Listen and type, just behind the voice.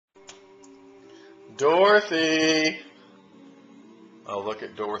Dorothy! Oh, look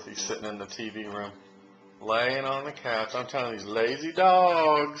at Dorothy sitting in the TV room, laying on the couch. I'm telling these lazy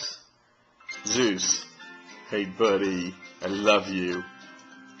dogs. Zeus, hey buddy, I love you.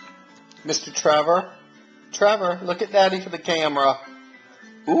 Mr. Trevor? Trevor, look at Daddy for the camera.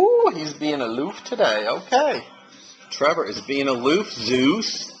 Ooh, he's being aloof today. Okay. Trevor is being aloof,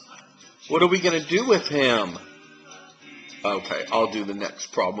 Zeus. What are we going to do with him? Okay, I'll do the next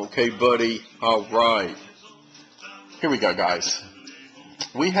problem. Okay, buddy? All right. Here we go, guys.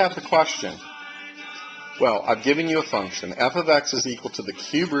 We have the question. Well, I've given you a function. F of x is equal to the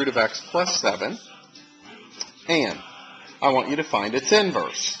cube root of x plus 7. And I want you to find its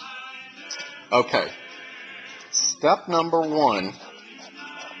inverse. Okay. Step number 1,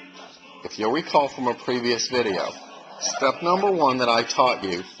 if you'll recall from a previous video, step number 1 that I taught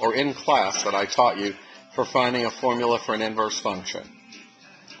you, or in class that I taught you, for finding a formula for an inverse function.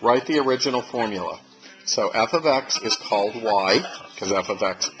 Write the original formula. So f of x is called y, because f of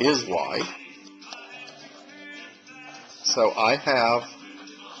x is y. So I have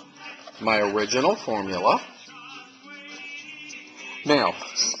my original formula. Now,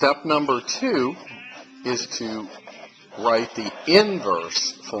 step number 2 is to write the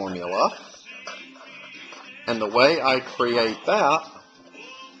inverse formula. And the way I create that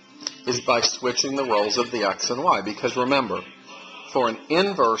is by switching the roles of the x and y. Because remember, for an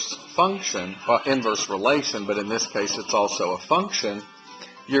inverse function, inverse relation, but in this case it's also a function,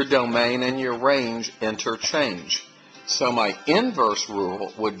 your domain and your range interchange. So my inverse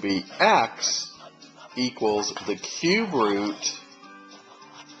rule would be x equals the cube root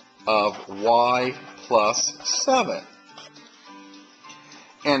of y plus 7.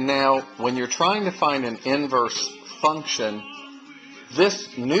 And now, when you're trying to find an inverse function,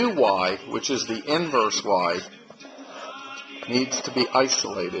 this new y, which is the inverse y, needs to be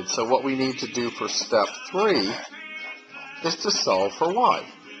isolated. So what we need to do for step 3 is to solve for y.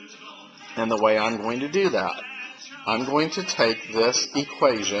 And the way I'm going to do that, I'm going to take this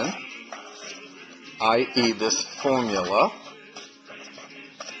equation, i.e. this formula,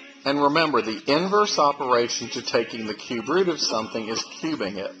 and remember, the inverse operation to taking the cube root of something is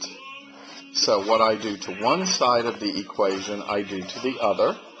cubing it. So what I do to one side of the equation, I do to the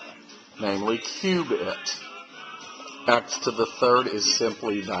other, namely cube it. X to the third is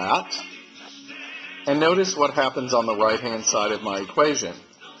simply that. And notice what happens on the right-hand side of my equation.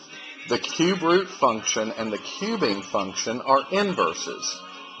 The cube root function and the cubing function are inverses.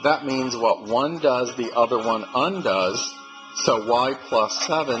 That means what one does, the other one undoes. So y plus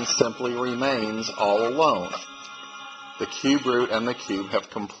 7 simply remains all alone. The cube root and the cube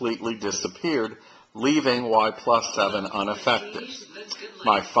have completely disappeared, leaving y plus 7 unaffected.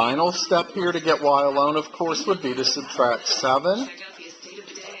 My final step here to get y alone, of course, would be to subtract 7.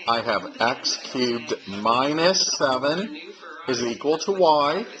 I have x cubed minus 7 is equal to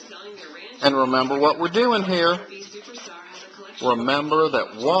y. And remember what we're doing here. Remember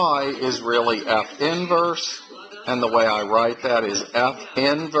that y is really f inverse. And the way I write that is f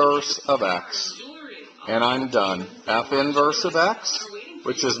inverse of x. And I'm done. F inverse of x,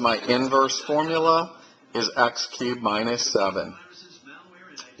 which is my inverse formula, is x cubed minus 7.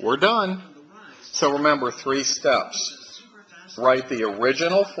 We're done. So remember 3 steps. Write the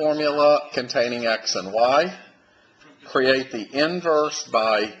original formula containing x and y. Create the inverse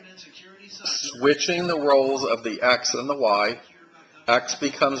by switching the roles of the x and the y. X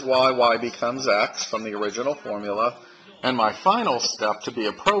becomes y, y becomes x from the original formula. And my final step, to be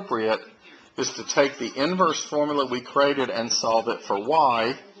appropriate, is to take the inverse formula we created and solve it for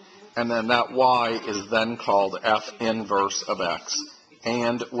y, and then that y is then called f inverse of x.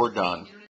 And we're done.